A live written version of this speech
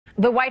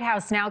The White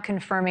House now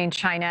confirming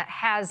China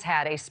has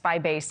had a spy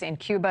base in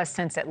Cuba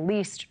since at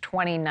least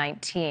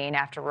 2019,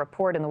 after a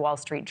report in the Wall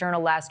Street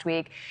Journal last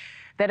week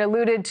that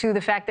alluded to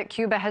the fact that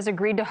Cuba has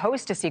agreed to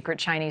host a secret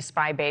Chinese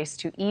spy base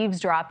to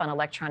eavesdrop on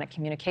electronic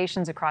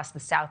communications across the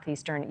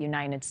southeastern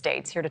United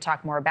States. Here to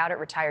talk more about it,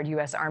 retired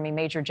U.S. Army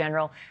Major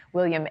General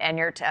William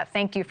Enyart.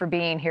 Thank you for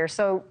being here.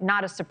 So,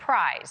 not a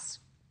surprise.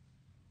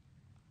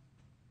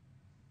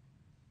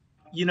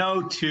 You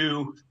know,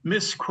 to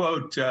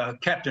misquote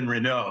Captain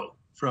Renault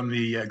from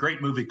the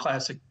great movie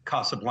classic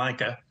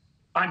Casablanca,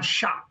 I'm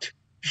shocked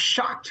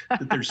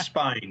that there's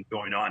spying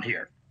going on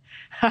here.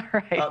 All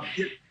right.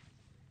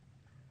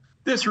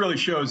 This really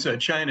shows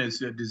China's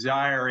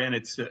desire and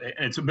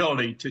its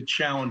ability to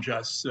challenge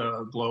us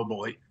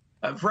globally.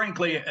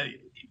 Frankly,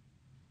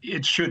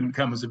 it shouldn't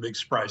come as a big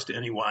surprise to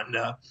anyone.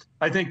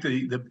 I think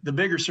the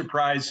bigger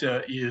surprise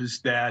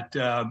is that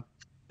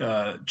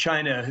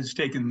China has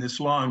taken this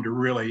long to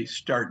really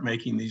start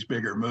making these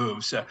bigger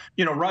moves.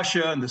 You know,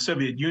 Russia and the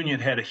Soviet Union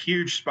had a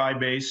huge spy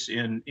base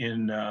in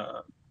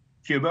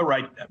Cuba,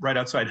 right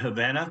outside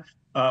Havana,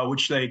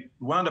 which they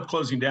wound up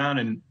closing down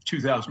in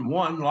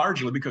 2001,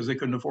 largely because they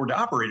couldn't afford to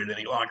operate it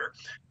any longer.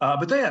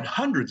 But they had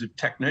hundreds of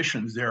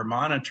technicians there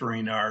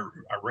monitoring our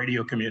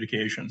radio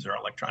communications, our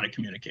electronic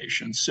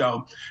communications.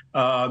 So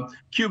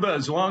Cuba,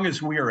 as long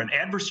as we are an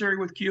adversary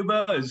with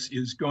Cuba,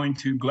 is going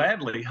to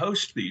gladly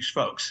host these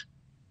folks.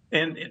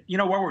 And, you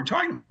know, while we're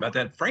talking about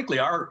that, frankly,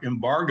 our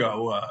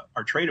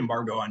trade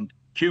embargo on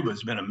Cuba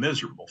has been a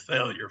miserable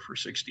failure for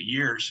 60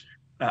 years.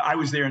 I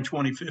was there in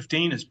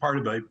 2015 as part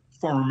of a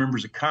former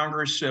members of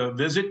Congress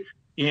visit,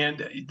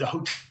 and the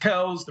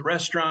hotels, the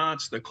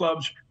restaurants, the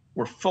clubs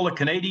were full of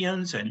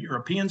Canadians and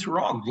Europeans who were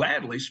all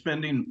gladly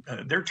spending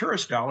their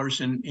tourist dollars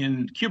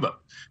in Cuba.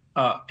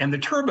 And the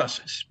tour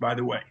buses, by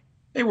the way,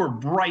 they were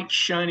bright,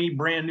 shiny,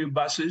 brand new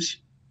buses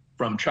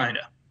from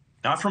China.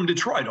 Not from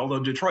Detroit, although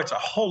Detroit's a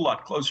whole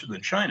lot closer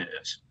than China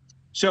is.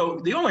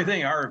 So the only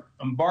thing our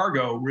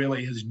embargo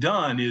really has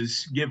done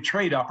is give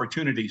trade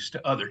opportunities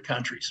to other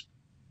countries.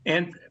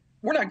 And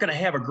we're not going to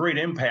have a great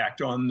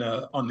impact on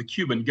the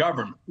Cuban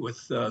government with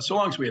so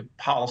long as we have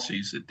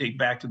policies that date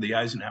back to the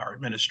Eisenhower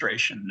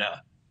administration,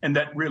 and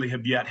that really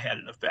have yet had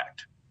an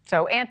effect.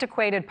 So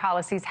antiquated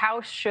policies.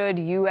 How should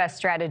U.S.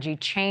 strategy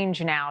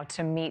change now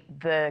to meet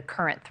the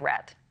current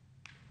threat?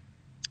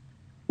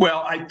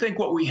 Well, I think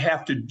what we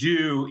have to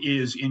do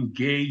is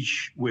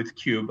engage with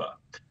Cuba.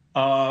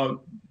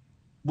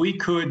 We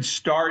could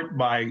start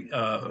by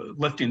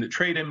lifting the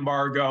trade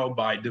embargo,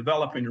 by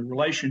developing a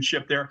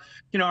relationship there.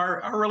 You know,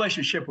 our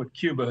relationship with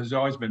Cuba has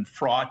always been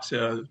fraught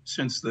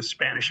since the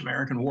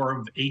Spanish-American War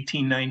of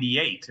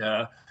 1898,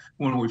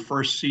 when we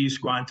first seized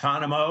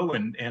Guantanamo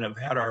and have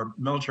had our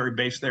military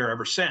base there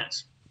ever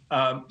since.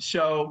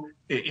 So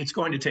it's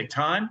going to take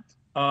time.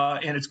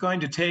 And it's going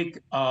to take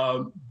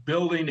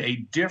building a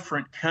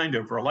different kind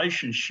of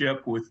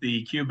relationship with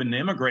the Cuban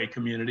immigrant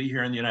community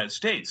here in the United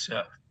States,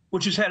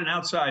 which has had an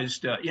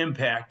outsized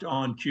impact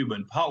on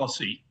Cuban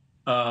policy,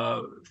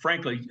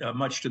 frankly,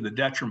 much to the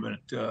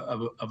detriment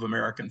of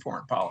American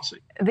foreign policy.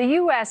 The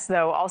U.S.,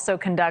 though, also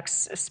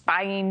conducts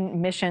spying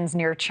missions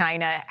near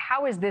China.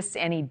 How is this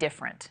any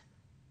different?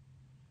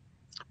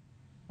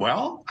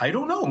 Well, I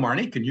don't know,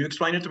 Marni. Can you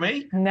explain it to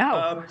me?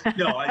 No.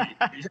 No,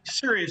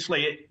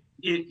 seriously,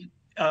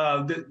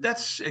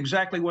 that's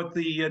exactly what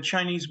the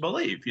Chinese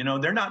believe. You know,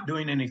 they're not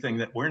doing anything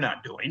that we're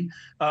not doing.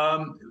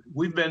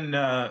 We've been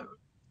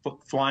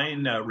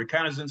flying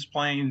reconnaissance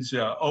planes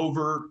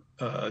over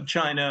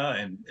China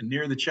and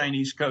near the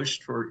Chinese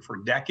coast for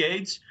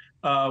decades.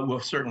 We'll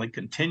certainly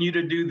continue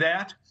to do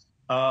that.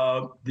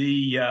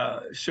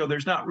 So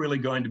there's not really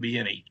going to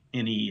be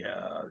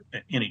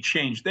any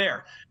change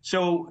there.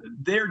 So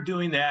they're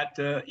doing that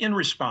in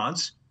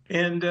response,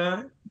 and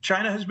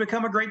China has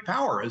become a great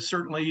power. It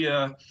certainly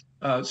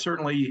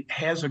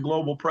has a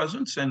global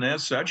presence, and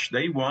as such,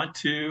 they want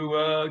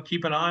to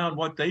keep an eye on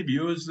what they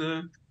view as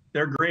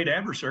their great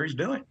adversaries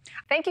doing.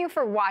 Thank you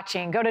for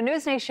watching. Go to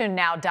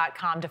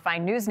NewsNationNow.com to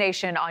find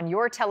NewsNation on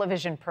your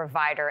television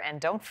provider.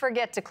 And don't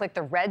forget to click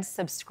the red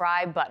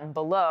subscribe button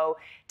below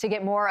to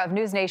get more of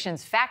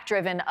NewsNation's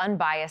fact-driven,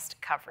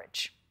 unbiased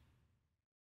coverage.